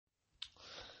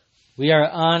We are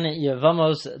on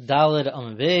Yevamos Daled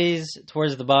Amvez,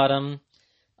 towards the bottom,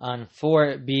 on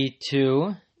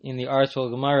 4b2 in the Artful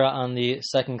Gemara on the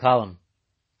second column.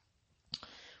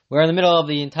 We're in the middle of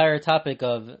the entire topic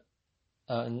of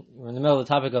Essay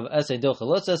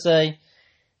Dilchalutz Essay,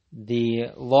 the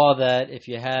law that if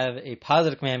you have a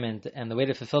positive commandment and the way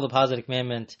to fulfill the positive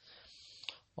commandment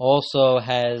also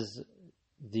has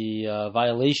the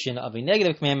violation of a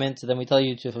negative commandment, then we tell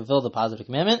you to fulfill the positive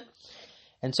commandment.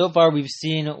 And so far we've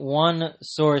seen one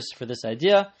source for this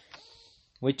idea,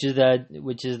 which is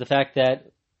the fact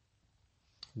that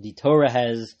the Torah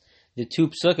has the two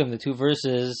psukim, the two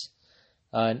verses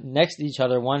next to each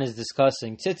other. One is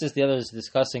discussing tzitzis, the other is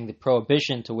discussing the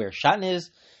prohibition to wear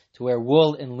shatnez, to wear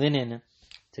wool and linen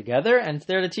together. And it's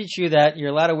there to teach you that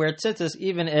you're allowed to wear tzitzis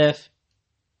even if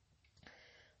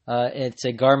it's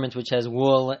a garment which has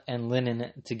wool and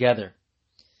linen together.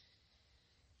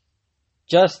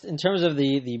 Just in terms of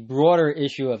the broader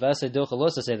issue of Essay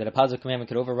Dilchalutz Essay, that a positive commandment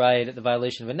could override the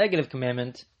violation of a negative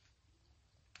commandment,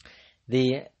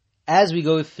 as we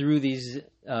go through these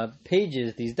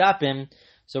pages, these dapim,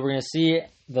 so we're going to see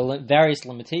the various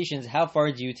limitations. How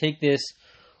far do you take this?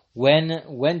 When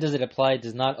does it apply? It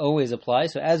does not always apply.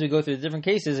 So as we go through the different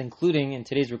cases, including in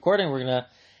today's recording, we're going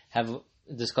to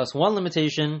discuss one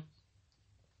limitation.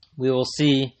 We will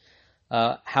see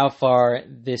how far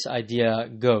this idea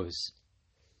goes.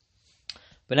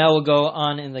 But now we'll go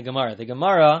on in the Gemara. The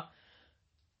Gemara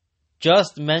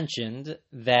just mentioned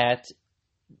that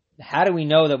how do we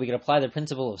know that we could apply the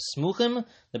principle of smuchim,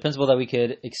 the principle that we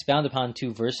could expound upon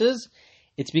two verses?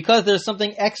 It's because there's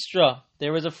something extra.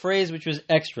 There was a phrase which was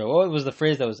extra. What was the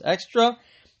phrase that was extra?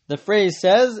 The phrase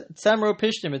says, Tsamro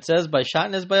Pishtim, it says by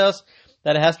Shatnez Bayos,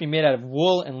 that it has to be made out of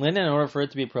wool and linen in order for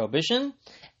it to be a prohibition.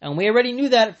 And we already knew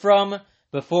that from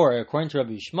before. According to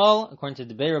Rabbi Yishmael, according to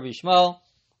Debei Rabbi Yishmael,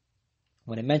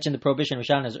 when it mentioned the prohibition of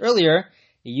shatnez earlier,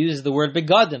 it uses the word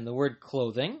begadim, the word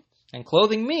clothing. And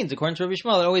clothing means, according to Rabbi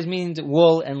Yishmael, it always means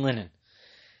wool and linen.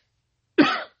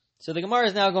 So the Gemara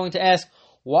is now going to ask,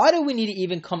 why do we need to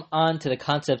even come on to the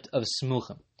concept of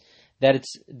smuchim?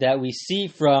 That we see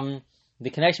from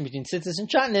the connection between tzitzis and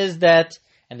shatnez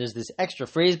and there's this extra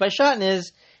phrase by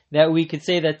shatnez, that we could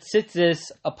say that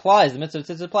tzitzis applies, the mitzvah of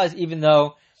tzitzis applies, even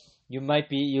though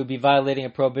you'll be violating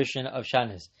a prohibition of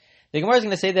shatnez. The Gemara is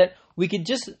going to say that we could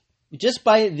just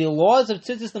by the laws of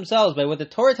tzitzis themselves, by what the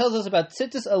Torah tells us about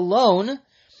tzitzis alone,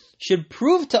 should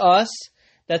prove to us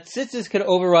that tzitzis could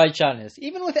override shatnez,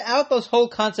 even without those whole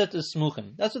concept of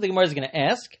smuchim. That's what the Gemara is going to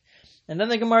ask, and then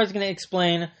the Gemara is going to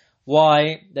explain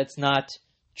why that's not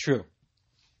true.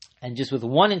 And just with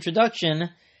one introduction,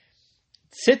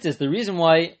 tzitzis, the reason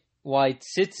why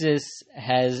tzitzis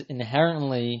has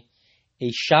inherently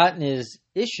a shatnez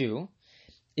issue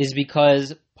is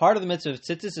because part of the mitzvah of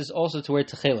tzitzis is also to wear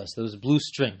techelas, those blue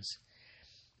strings.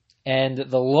 And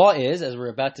the law is, as we're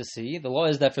about to see, the law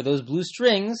is that for those blue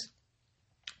strings,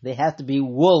 they have to be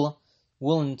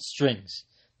woolen strings.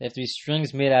 They have to be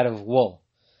strings made out of wool.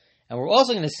 And we're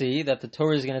also going to see that the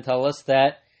Torah is going to tell us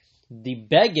that the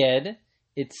beged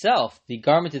itself, the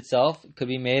garment itself, could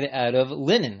be made out of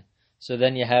linen. So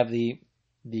then you have the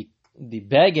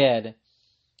beged,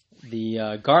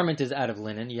 the garment is out of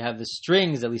linen. You have the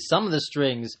strings, at least some of the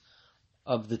strings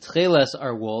of the tcheles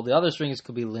are wool. The other strings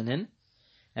could be linen.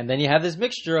 And then you have this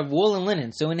mixture of wool and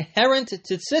linen. So inherent to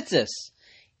tzitzis,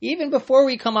 even before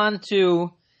we come on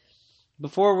to,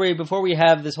 before we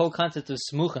have this whole concept of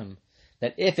smuchim,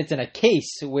 that if it's in a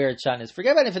case where it's shatnez,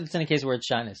 forget about if it's in a case where it's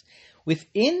shatnez.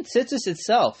 Within tzitzis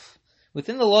itself,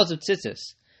 within the laws of tzitzis,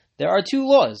 there are two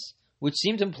laws which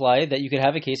seem to imply that you could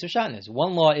have a case of shatnez.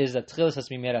 One law is that tchilas has to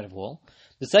be made out of wool.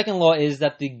 The second law is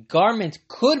that the garment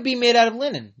could be made out of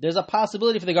linen. There's a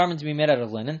possibility for the garment to be made out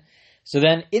of linen. So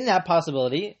then, in that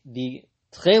possibility, the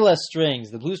tchilas strings,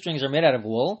 the blue strings, are made out of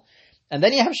wool. And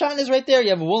then you have shatnez right there.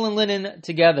 You have wool and linen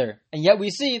together. And yet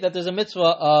we see that there's a mitzvah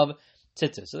of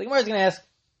tzitzis. So the Gemara is going to ask,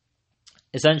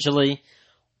 essentially,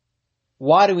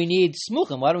 why do we need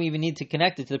smuchim? Why do we even need to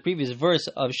connect it to the previous verse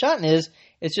of shatnez?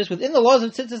 It's just within the laws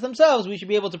of tzitzis themselves, we should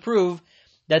be able to prove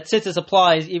that tzitzis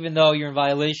applies even though you're in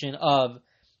violation of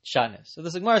shatnez. So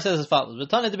the Gemara says as follows: the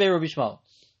Tana Debei Rabbi Yishmael,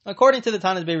 according to the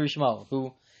Tana Debei Rabbi Yishmael,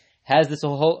 who has this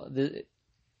whole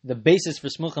the basis for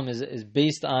smuchim is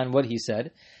based on what he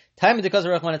said. According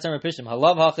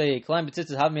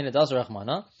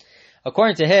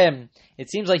to him, it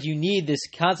seems like you need this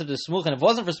concept of smuchim. If it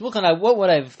wasn't for smuchim, what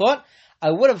would I have thought? I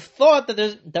would have thought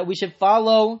that we should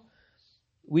follow,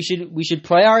 we should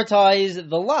prioritize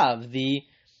the lav,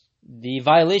 the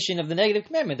violation of the negative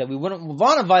commandment, that we wouldn't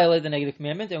want to violate the negative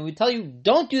commandment, and we tell you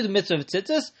don't do the mitzvah of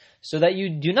tzitzis so that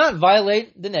you do not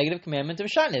violate the negative commandment of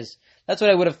shatnez. That's what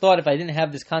I would have thought if I didn't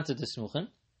have this concept of smuchim,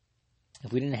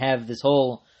 if we didn't have this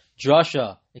whole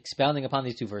drasha expounding upon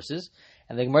these two verses.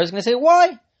 And the Gemara is going to say,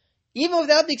 why? Even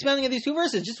without the expounding of these two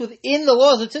verses, just within the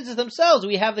laws of tzitzis themselves,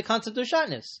 we have the concept of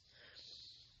shatnez.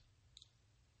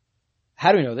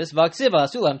 How do we know this? It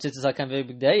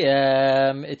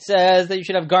says that you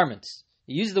should have garments.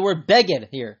 It uses the word beged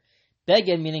here.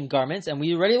 Beged meaning garments, and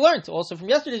we already learned also from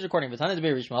yesterday's recording,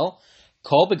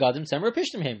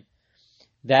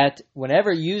 that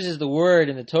whenever it uses the word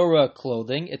in the Torah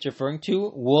clothing, it's referring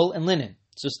to wool and linen.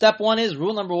 So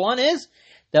rule number one is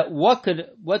that what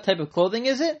type of clothing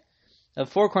is it? A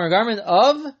four-corner garment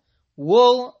of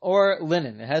wool or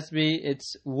linen.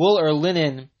 It's wool or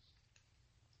linen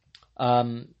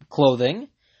clothing.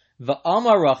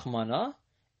 Va'amar rachmana,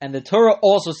 and the Torah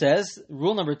also says,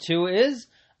 rule number two is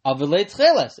avilei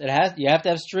tcheles. You have to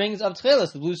have strings of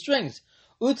tcheles, the blue strings.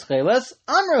 Utcheles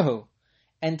amrahu.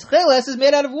 And tcheles is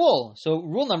made out of wool. So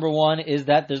rule number one is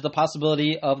that there's the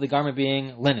possibility of the garment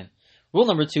being linen. Rule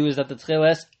number two is that the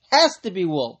tcheles has to be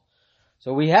wool.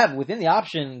 So we have within the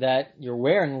option that you're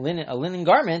wearing a linen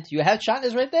garment, you have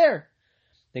shatnez right there.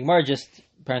 The Gemara just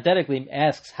parenthetically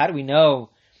asks, how do we know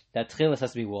that tcheles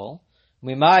has to be wool?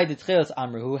 Mimai de tcheles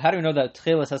amrahu. How do we know that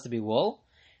tcheles has to be wool?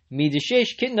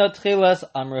 Midishesh kitna tcheles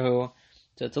amrahu.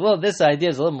 So this idea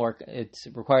is a little more. It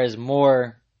requires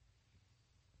more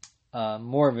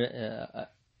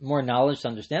knowledge to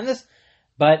understand this.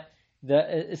 But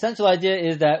the essential idea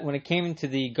is that when it comes to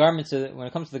the garments of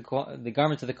the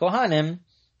Kohanim,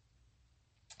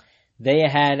 they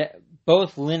had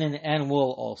both linen and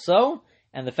wool also.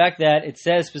 And the fact that it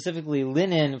says specifically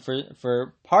linen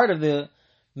for part of the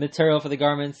material for the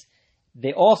garments,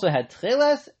 they also had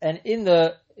tcheles, and in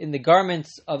the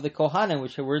garments of the Kohanim,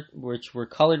 which were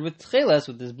colored with tcheles,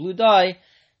 with this blue dye,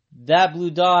 that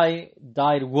blue dye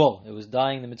dyed wool. It was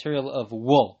dyeing the material of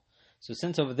wool. So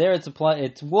since over there it's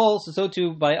wool, so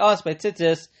too by us, by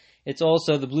tzitzis, it's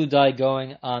also the blue dye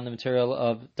going on the material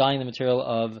of dyeing the material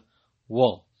of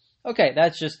wool. Okay,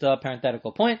 that's just a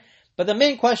parenthetical point. But the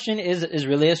main question is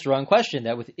really a strong question,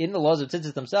 that within the laws of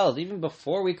tzitzis themselves, even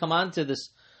before we come on to this,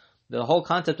 the whole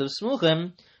concept of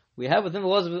smuchim, we have within the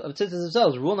laws of tzitzis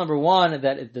themselves, rule number one,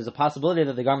 that there's a possibility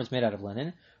that the garment's made out of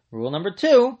linen. Rule number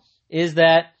two is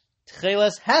that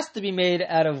tcheles has to be made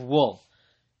out of wool.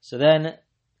 So then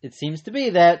it seems to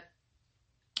be that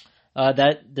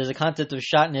there's a concept of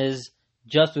shatnez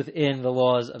just within the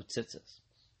laws of tzitzis.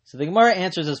 So the Gemara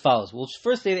answers as follows. We'll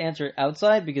first say the answer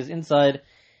outside, because inside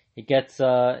it gets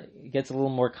a little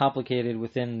more complicated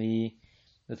within the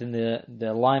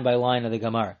line by line of the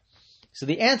Gemara. So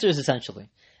the answer is essentially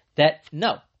that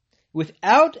no,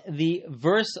 without the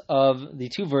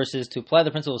two verses to apply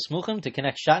the principle of smuchim to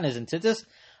connect shatnez and tzitzis,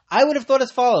 I would have thought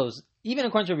as follows. Even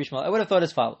according to Rabbi Shmuel, I would have thought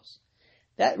as follows: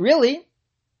 that really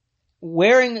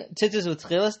wearing tzitzis with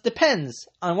tcheles depends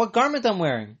on what garment I'm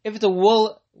wearing. If it's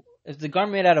a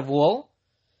garment made out of wool,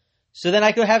 so then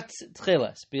I could have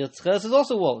tcheles, because tcheles is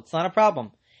also wool. It's not a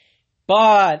problem.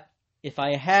 But if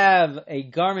I have a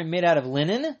garment made out of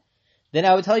linen, then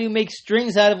I would tell you make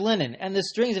strings out of linen. And the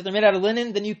strings, if they're made out of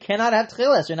linen, then you cannot have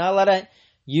tcheles. You're not allowed to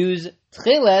use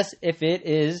tcheles if it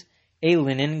is a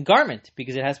linen garment,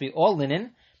 because it has to be all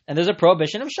linen, and there's a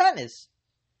prohibition of shatnez.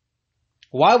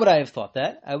 Why would I have thought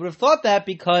that? I would have thought that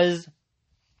because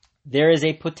there is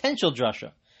a potential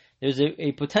drasha. There's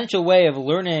a potential way of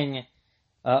learning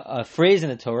a phrase in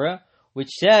the Torah which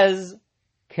says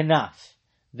kanaf,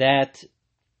 that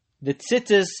the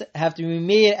tzitzis have to be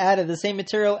made out of the same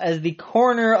material as the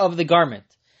corner of the garment.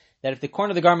 That if the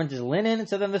corner of the garment is linen,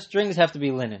 so then the strings have to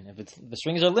be linen. If the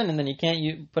strings are linen, then you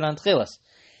can't put on tcheles.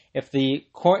 If the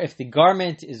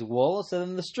garment is wool, so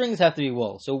then the strings have to be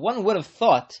wool. So one would have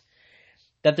thought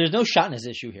that there's no shatnez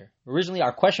issue here. Originally,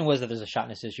 our question was that there's a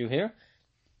shatnez issue here,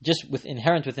 just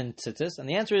inherent within tzitzis, and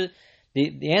the answer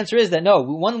is that no.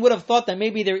 One would have thought that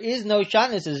maybe there is no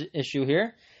shatnez issue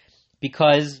here,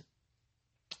 because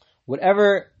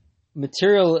whatever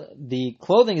material the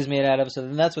clothing is made out of, so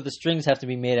then that's what the strings have to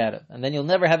be made out of, and then you'll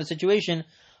never have a situation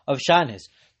of shatnez.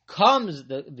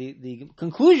 The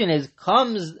conclusion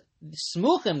comes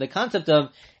smuchim, the concept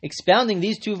of expounding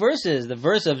these two verses, the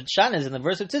verse of shatnez and the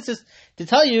verse of tzitzis, to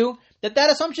tell you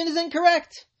that assumption is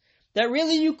incorrect. That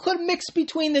really you could mix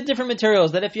between the different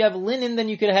materials. That if you have linen, then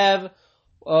you could have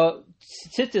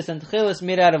tzitzis and tcheles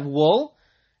made out of wool.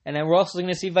 And then we're also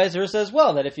going to see vice versa as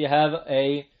well. That if you have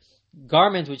a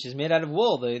garment which is made out of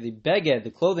wool, the beged,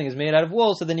 the clothing is made out of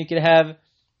wool, so then you could have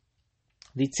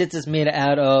the tzitzis made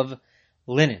out of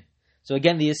linen. So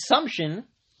again, the assumption,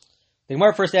 the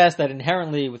Gemara first asked that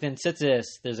inherently within tzitzis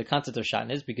there's a concept of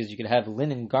shatnez because you could have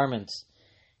linen garments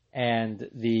and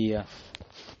the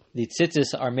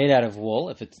tzitzis are made out of wool.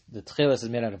 If it's the tcheles is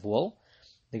made out of wool,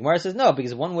 the Gemara says no,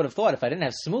 because one would have thought if I didn't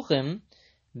have smuchim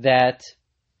that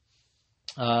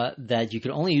you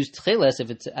could only use tcheles if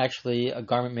it's actually a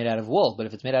garment made out of wool. But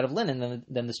if it's made out of linen,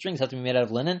 then the strings have to be made out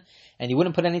of linen, and you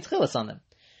wouldn't put any tcheles on them.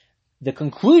 The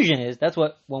conclusion is, that's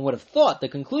what one would have thought, the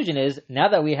conclusion is, now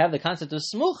that we have the concept of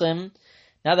smuchim,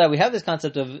 now that we have this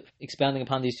concept of expounding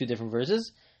upon these two different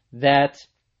verses, that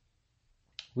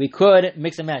we could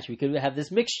mix and match. We could have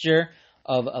this mixture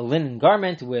of a linen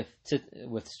garment with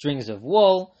strings of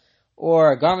wool,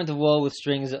 or a garment of wool with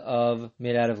strings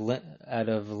made out of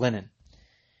linen.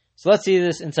 So let's see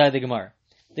this inside the Gemara.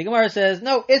 The Gemara says,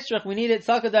 no, Istrach, we need it.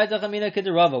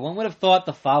 One would have thought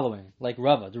the following, like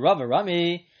Rava. The Rava,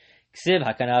 Rami, Ksiv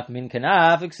hakanaf min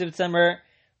kanaf, Ksiv tzemer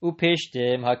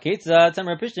upishtim, haketza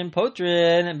tzemer pishtim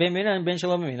potrin, ben minan ben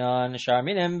shalom minan, shar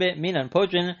minan ben minan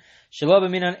potrin, shalom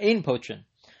minan ein potrin.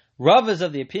 Rav is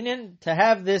of the opinion to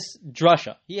have this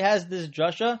drasha. He has this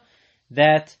drasha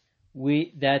that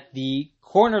the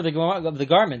corner of the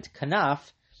garment,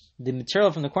 kanaf, the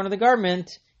material from the corner of the garment,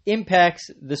 impacts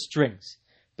the strings.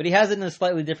 But he has it in a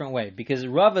slightly different way, because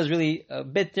Rav is really a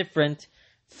bit different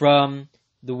from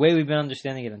the way we've been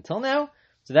understanding it until now.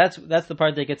 So that's the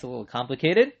part that gets a little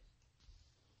complicated.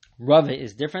 Rava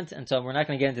is different, and so we're not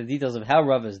going to get into the details of how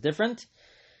Rava is different.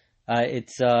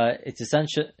 It's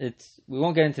essential. We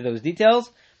won't get into those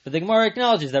details, but the Gemara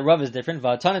acknowledges that Rava is different.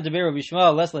 Va'atana deber Rabbi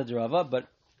Shmuel less led Rava, but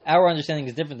our understanding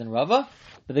is different than Rava.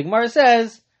 But the Gemara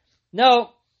says,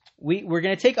 no, we're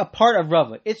going to take a part of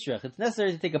Rava. Itzrach. It's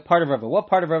necessary to take a part of Rava. What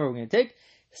part of Rava we're going to take?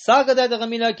 Sagada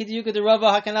de'chamina kitiyuka de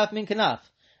Rava hakanaf min kanaf.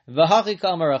 V'hachi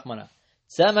ka'amar rachmana.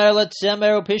 Tzemer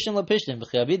letzemer upishtin lepishtin.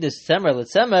 V'chiabid is tzemer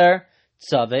letzemer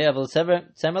tzaveh aval tzemer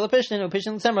lepishtin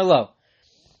upishtin letzemer lo.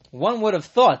 One would have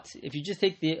thought, if you just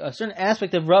take a certain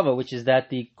aspect of Rava, which is that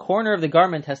the corner of the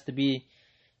garment has to be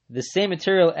the same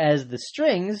material as the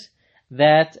strings,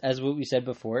 that, as what we said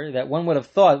before, that one would have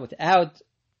thought, without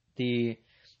the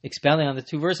expounding on the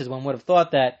two verses, one would have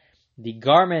thought that the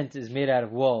garment is made out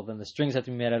of wool, then the strings have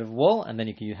to be made out of wool, and then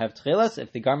you have tchelas.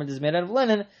 If the garment is made out of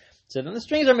linen, so then the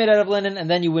strings are made out of linen, and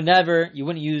then you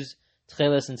wouldn't use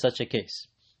tchelas in such a case.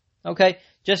 Okay,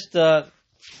 just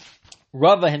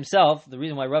Rava himself, the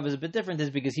reason why Rava is a bit different is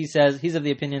because he says he's of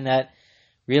the opinion that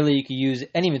really you can use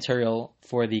any material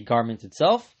for the garment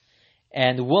itself,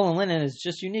 and wool and linen is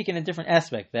just unique in a different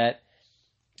aspect, that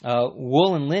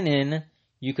wool and linen,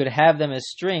 you could have them as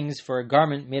strings for a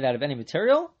garment made out of any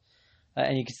material,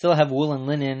 and you can still have wool and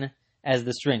linen as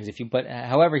the strings.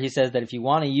 However, he says that if you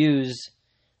want to use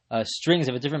strings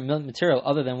of a different material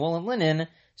other than wool and linen,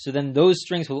 so then those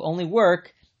strings will only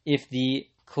work if the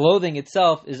clothing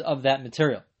itself is of that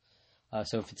material.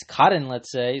 So if it's cotton,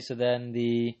 let's say, so then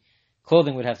the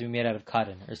clothing would have to be made out of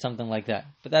cotton or something like that.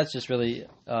 But that's just really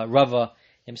Rava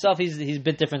himself. He's a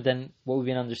bit different than what we've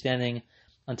been understanding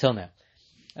until now.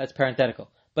 That's parenthetical.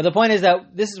 But the point is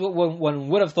that this is what one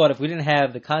would have thought if we didn't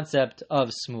have the concept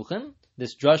of smuchim,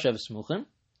 this drasha of smuchim.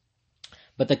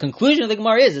 But the conclusion of the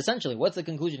Gemara is, essentially, what's the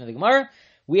conclusion of the Gemara?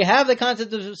 We have the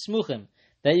concept of smuchim,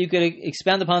 that you could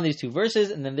expand upon these two verses,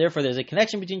 and then therefore there's a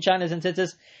connection between Shatnez and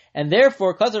Tzitzis, and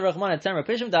therefore,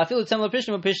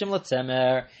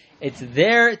 it's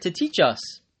there to teach us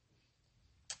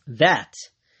that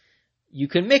you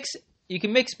can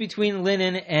mix between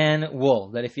linen and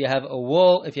wool. That if you have a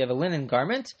linen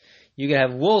garment, you could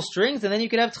have wool strings, and then you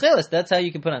could have tcheles. That's how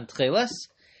you can put on tcheles.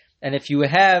 And if you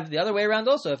have the other way around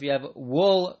also, if you have a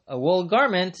wool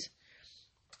garment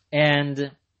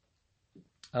and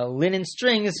linen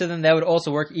strings, so then that would also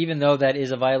work, even though that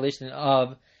is a violation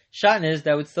of Shatnez,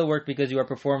 that would still work because you are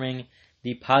performing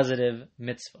the positive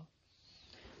mitzvah.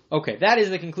 Okay, that is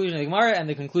the conclusion of the Gemara and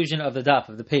the conclusion of the daf,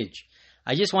 of the page.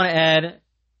 I just want to add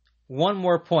one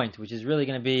more point, which is really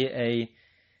going to be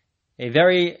a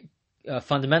very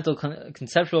fundamental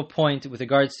conceptual point with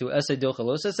regards to Esei Docha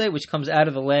Los Esei, which comes out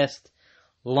of the last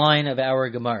line of our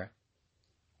Gemara.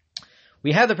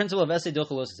 We have the principle of Esei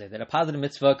Docha Los Esei, that a positive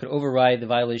mitzvah could override the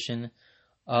violation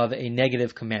of a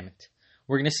negative commandment.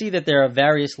 We're going to see that there are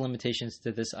various limitations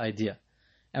to this idea,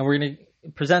 and we're going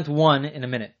to present one in a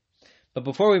minute. But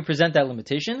before we present that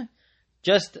limitation,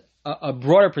 just a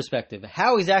broader perspective.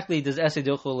 How exactly does Esei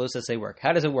Docha Los Esei work?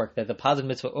 How does it work that the positive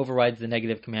mitzvah overrides the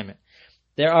negative commandment?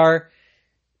 To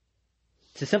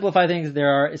simplify things, there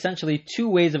are essentially two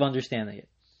ways of understanding it.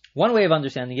 One way of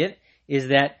understanding it is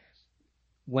that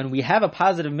when we have a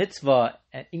positive mitzvah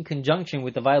in conjunction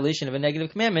with the violation of a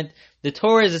negative commandment, the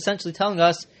Torah is essentially telling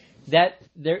us that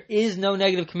there is no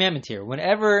negative commandment here.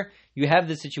 Whenever you have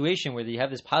this situation where you have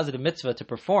this positive mitzvah to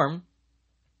perform,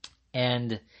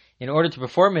 and in order to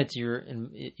perform it,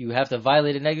 you have to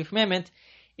violate a negative commandment,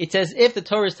 it's as if the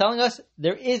Torah is telling us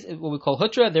there is what we call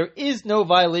hutra, there is no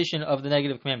violation of the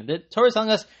negative commandment. The Torah is telling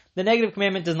us the negative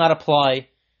commandment does not apply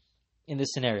in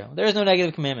this scenario. There is no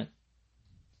negative commandment.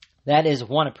 That is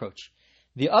one approach.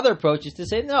 The other approach is to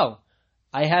say, no,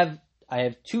 I have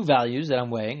two values that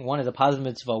I'm weighing. One is a positive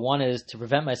mitzvah. One is to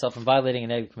prevent myself from violating a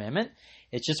negative commandment.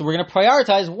 It's just we're going to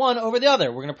prioritize one over the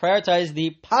other. We're going to prioritize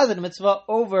the positive mitzvah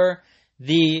over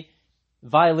the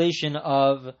violation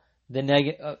of the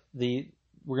negative.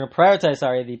 We're going to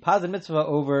prioritize, the positive mitzvah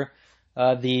over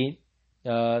the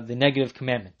negative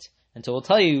commandment. And so we'll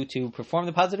tell you to perform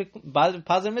the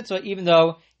positive mitzvah even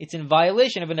though it's in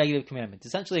violation of a negative commandment.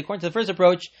 Essentially, according to the first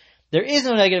approach, there is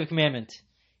no negative commandment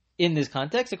in this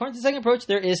context. According to the second approach,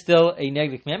 there is still a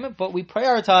negative commandment, but we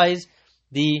prioritize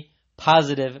the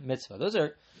positive mitzvah. Those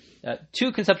are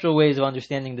two conceptual ways of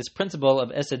understanding this principle of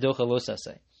esed docha lo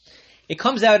saseh. It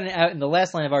comes out in the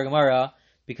last line of our Gemara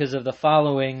because of the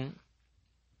following,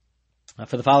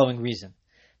 for the following reason.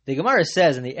 The Gemara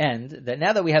says in the end that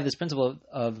now that we have this principle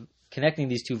of connecting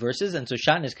these two verses, and so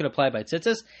shatnez could apply by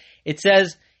tzitzis, it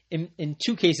says in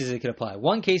two cases it could apply.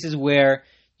 One case is where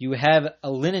you have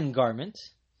a linen garment,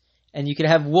 and you could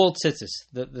have wool tzitzis.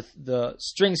 The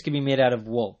strings can be made out of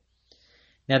wool.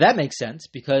 Now that makes sense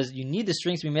because you need the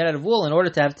strings to be made out of wool in order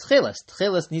to have tcheles.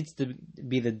 Tcheles needs to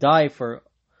be the dye for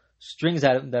strings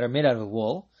that are made out of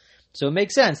wool. So it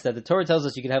makes sense that the Torah tells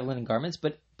us you could have linen garments,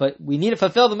 but we need to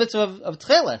fulfill the mitzvah of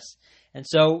tcheles. And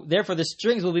so therefore the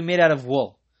strings will be made out of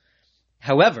wool.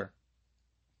 However,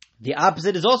 the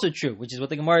opposite is also true, which is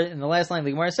what the Gemara in the last line the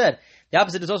Gemara said. The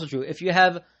opposite is also true. If you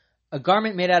have a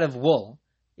garment made out of wool,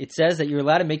 it says that you're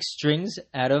allowed to make strings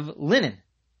out of linen.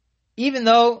 Even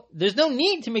though there's no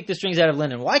need to make the strings out of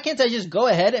linen. Why can't I just go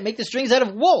ahead and make the strings out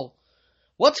of wool?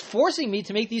 What's forcing me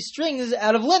to make these strings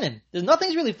out of linen?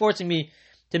 Nothing's really forcing me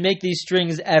to make these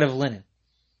strings out of linen.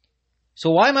 So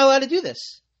why am I allowed to do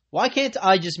this? Why can't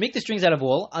I just make the strings out of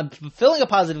wool? I'm fulfilling a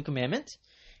positive commandment,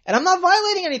 and I'm not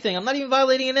violating anything. I'm not even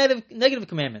violating a negative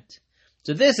commandment.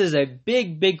 So this is a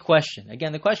big, big question.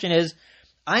 Again, the question is,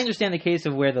 I understand the case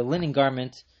of where the linen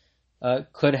garment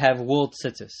could have wool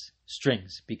tzitzis,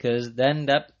 strings, because then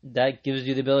that gives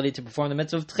you the ability to perform the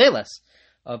mitzvah of tcheles,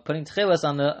 of putting tcheles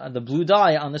on the blue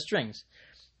dye on the strings.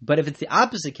 But if it's the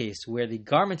opposite case, where the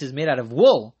garment is made out of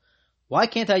wool, why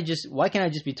can't I just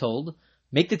be told,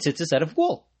 make the tzitzis out of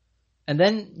wool? And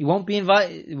then you won't be in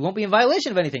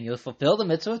violation of anything. You'll fulfill the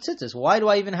mitzvah of tzitzis. Why do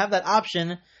I even have that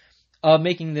option of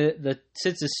making the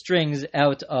tzitzis strings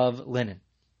out of linen?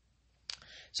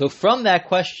 So from that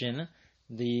question,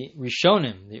 the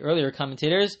Rishonim, the earlier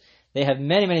commentators, they have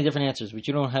many, many different answers, which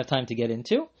you don't have time to get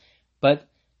into. But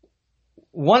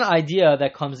one idea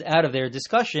that comes out of their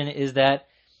discussion is that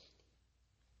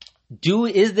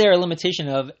is there a limitation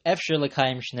of efshir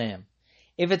l'kayim shneim?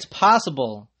 If it's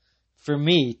possible for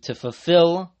me to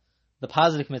fulfill the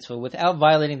positive mitzvah without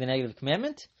violating the negative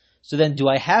commandment, so then do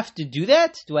I have to do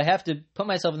that? Do I have to put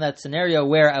myself in that scenario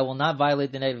where I will not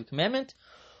violate the negative commandment?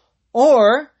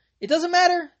 Or it doesn't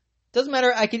matter. It doesn't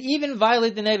matter. I could even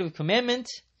violate the negative commandment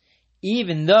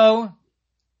even though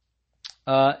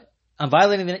I'm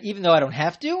violating it, even though I don't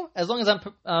have to, as long as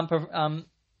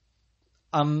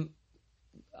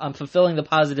I'm fulfilling the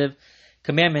positive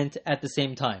commandment at the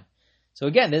same time. So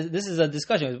again, this is a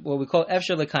discussion, what we call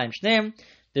efshir l'kayim shneim.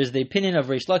 There's the opinion of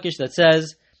Reish Lakish that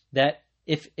says that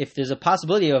if there's a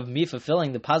possibility of me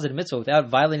fulfilling the positive mitzvah without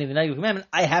violating the negative commandment,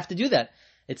 I have to do that.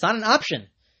 It's not an option.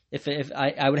 If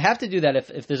I would have to do that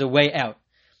if there's a way out.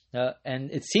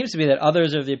 And it seems to be that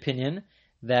others are of the opinion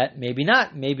that maybe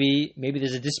not. Maybe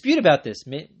there's a dispute about this.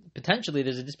 Potentially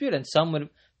there's a dispute, and some would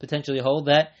potentially hold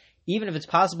that even if it's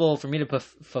possible for me to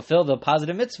fulfill the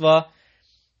positive mitzvah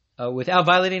without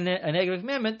violating a negative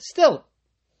commandment, still,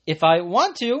 if I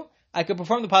want to, I could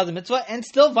perform the positive mitzvah and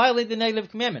still violate the negative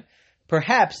commandment.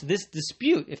 Perhaps this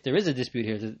dispute, if there is a dispute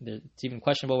here, it's even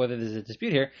questionable whether there's a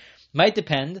dispute here, might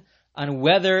depend on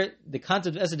whether the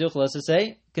concept of esed docha lo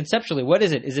saseh, conceptually, what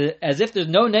is it? Is it as if there's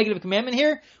no negative commandment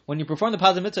here? When you perform the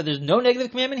positive mitzvah, there's no negative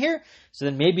commandment here? So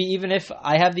then maybe even if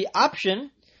I have the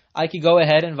option, I could go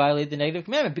ahead and violate the negative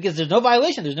commandment, because there's no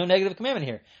violation, there's no negative commandment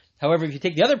here. However, if you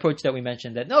take the other approach that we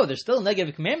mentioned, that no, there's still a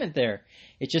negative commandment there.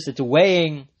 It's just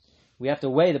weighing, we have to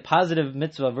weigh the positive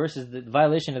mitzvah versus the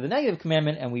violation of the negative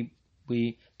commandment, and we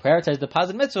prioritize the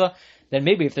positive mitzvah, then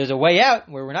maybe if there's a way out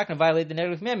where we're not going to violate the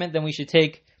negative commandment, then we should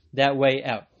take that way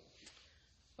out.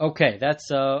 Okay,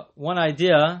 that's one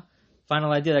idea,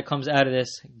 final idea that comes out of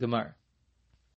this Gemara.